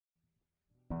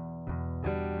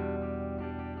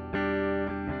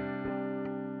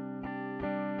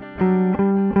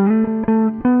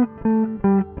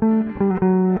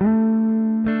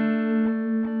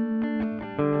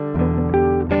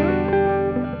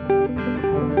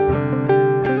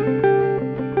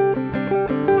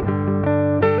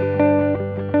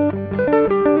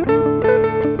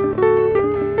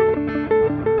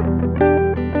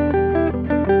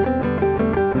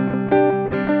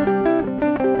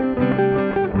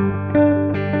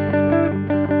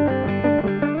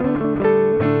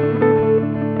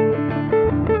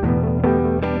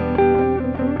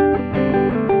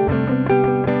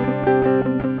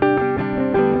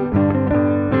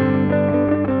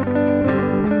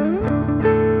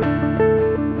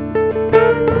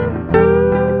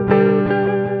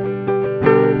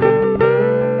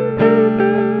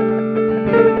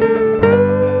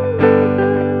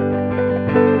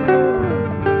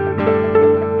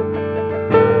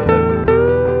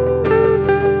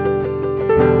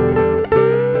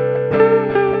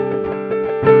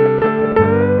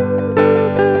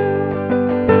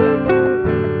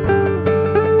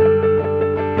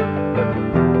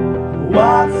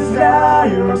What's this now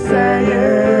you're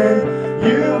saying?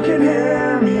 You can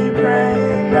hear me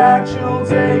praying that you'll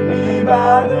take me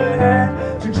by the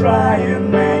hand to try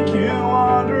and make you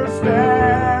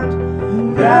understand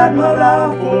that my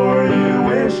love for you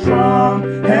is strong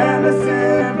and there's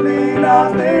simply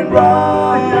nothing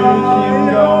wrong. You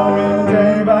keep going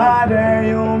day by day,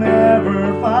 you'll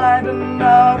never find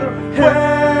another way.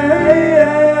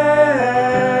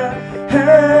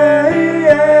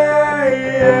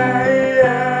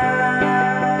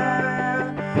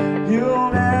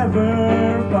 You'll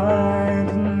never find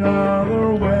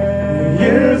another way.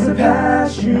 Years have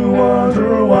passed, you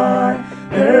wonder why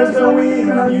there's no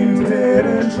email you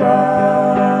didn't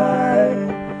try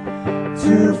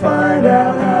to find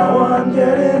out how I'm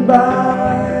getting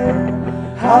by.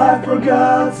 I've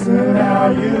forgotten how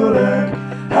you look,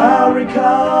 I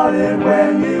recall it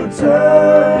when you took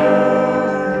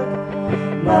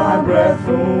my breath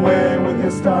away with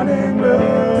your stunning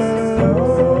looks.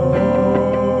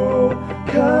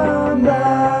 Come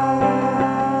back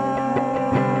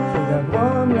for that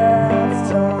one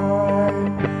last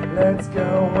time. Let's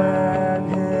go and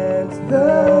hit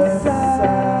the side.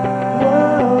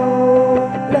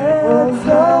 Let's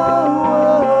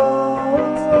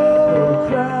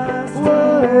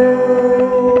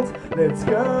procrastinate. Let's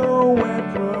go and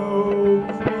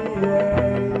procreate.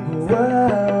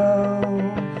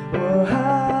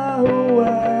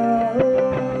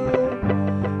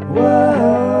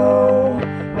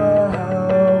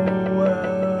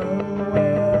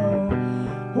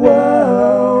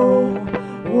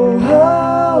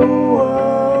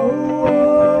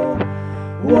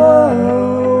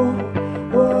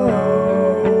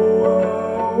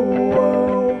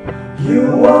 You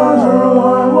wonder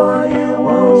why you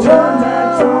won't turn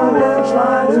back on and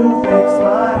try to fix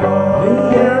my heart. The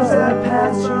years have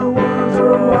passed, you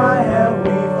wonder why have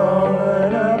we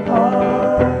fallen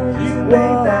apart. You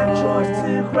made that choice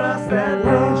to cross that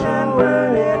bridge and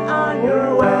burn it on your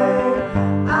way.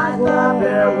 I thought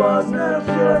there was no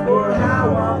cure for how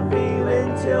I'm feeling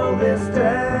till this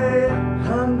day.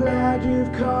 I'm glad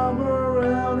you've come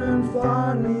around and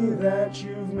finally that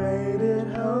you've made it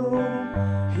home.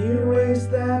 Erase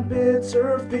that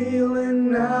bitter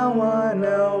feeling, now I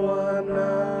know